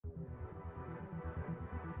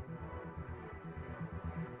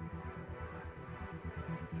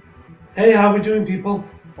Hey, how we doing, people?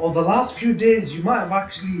 Over the last few days, you might have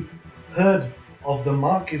actually heard of the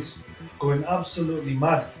markets going absolutely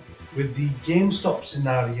mad with the GameStop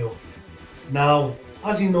scenario. Now,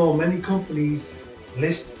 as you know, many companies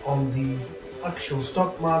list on the actual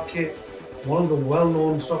stock market. One of the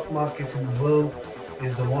well-known stock markets in the world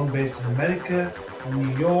is the one based in America, in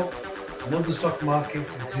New York, and other stock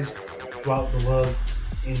markets exist throughout the world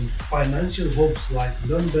in financial hubs like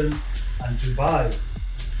London and Dubai.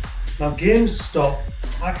 Now, GameStop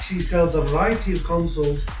actually sells a variety of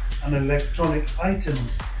consoles and electronic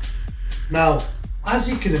items. Now, as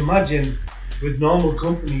you can imagine, with normal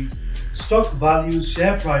companies, stock values,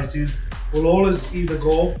 share prices will always either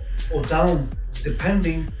go up or down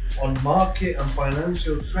depending on market and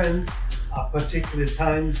financial trends at particular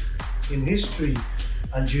times in history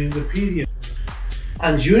and during the period.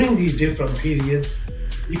 And during these different periods,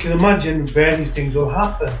 you can imagine various things will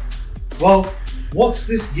happen. Well, what's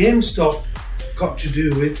this GameStop got to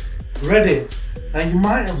do with Reddit? Now, you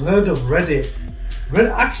might have heard of Reddit. I've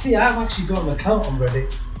actually got an account on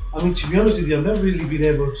Reddit. I mean, to be honest with you, I've never really been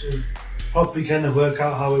able to properly kind of work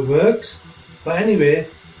out how it works. But anyway,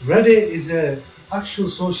 Reddit is an actual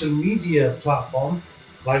social media platform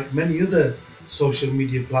like many other social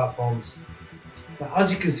media platforms. Now,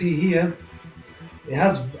 as you can see here, it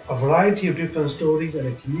has a variety of different stories and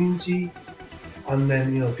a community. And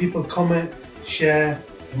then, people comment, share,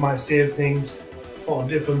 you might save things, put on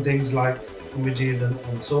different things like images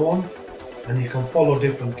and so on. And you can follow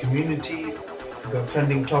different communities. You've got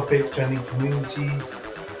trending topics, trending communities,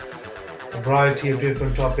 a variety of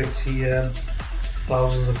different topics here,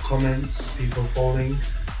 thousands of comments, people following.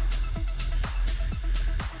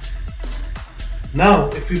 Now,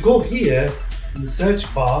 if we go here in the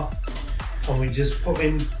search bar and we just put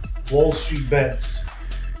in Wall Street bets,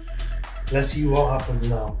 let's see what happens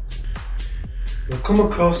now. We'll come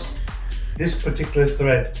across this particular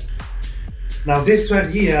thread. Now, this thread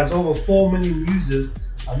here has over 4 million users,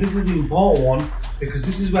 and this is the important one because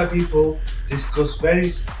this is where people discuss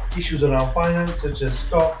various issues around finance, such as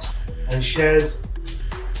stocks and shares.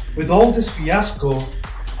 With all this fiasco,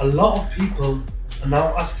 a lot of people are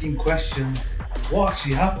now asking questions: what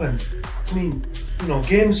actually happened? I mean,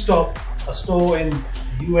 GameStop, a store in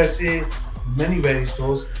the USA, many various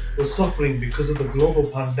stores, was suffering because of the global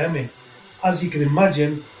pandemic. As you can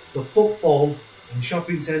imagine, the footfall in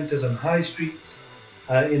shopping centres and high streets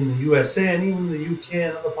in the USA and even the UK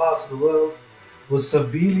and other parts of the world was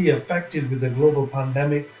severely affected with the global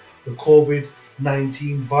pandemic, the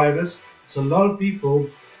COVID-19 virus. So a lot of people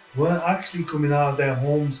weren't actually coming out of their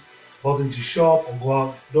homes, bothering to shop or go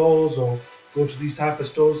outdoors or go to these type of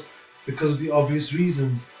stores because of the obvious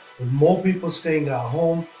reasons. With more people staying at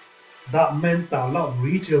home, that meant that a lot of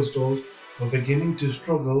retail stores were beginning to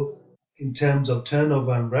struggle in terms of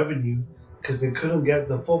turnover and revenue because they couldn't get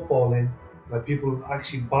the footfall in where people would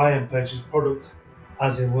actually buy and purchase products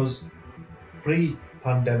as it was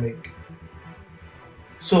pre-pandemic.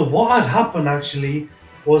 So what had happened actually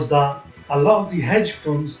was that a lot of the hedge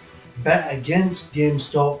funds bet against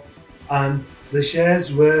GameStop and the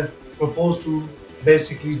shares were proposed to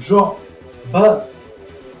basically drop. But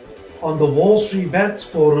on the Wall Street Bets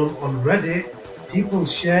forum on Reddit, people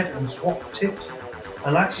shared and swapped tips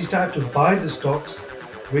and actually started to buy the stocks,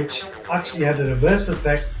 which actually had a reverse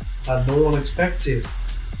effect that no one expected.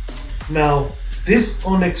 Now, this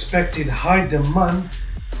unexpected high demand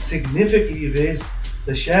significantly raised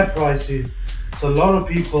the share prices, so a lot of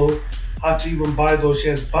people had to even buy those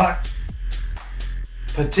shares back,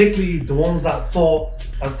 particularly the ones that thought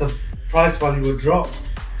that the price value would drop.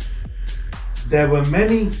 There were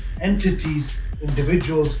many entities,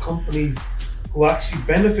 individuals, companies who actually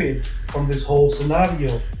benefited from this whole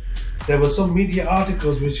scenario. There were some media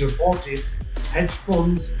articles which reported hedge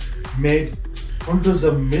funds made hundreds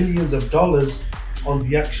of millions of dollars on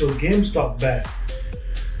the actual GameStop bet.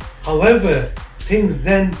 However, things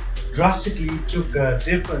then drastically took a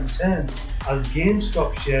different turn as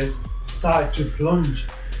GameStop shares started to plunge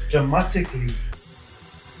dramatically.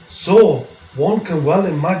 So one can well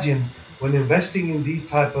imagine when investing in these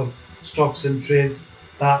type of stocks and trades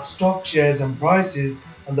that stock shares and prices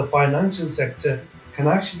and the financial sector can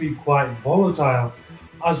actually be quite volatile,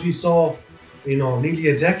 as we saw nearly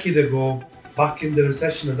a decade ago back in the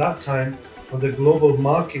recession at that time when the global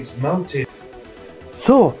markets melted.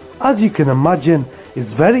 So as you can imagine,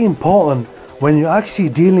 it's very important when you're actually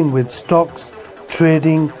dealing with stocks,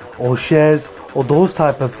 trading or shares or those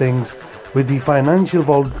type of things, with the financial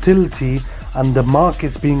volatility and the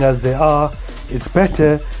markets being as they are, it's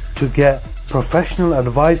better to get professional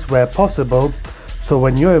advice where possible So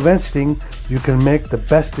when you're investing, you can make the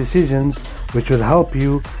best decisions which will help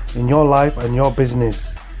you in your life and your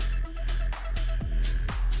business.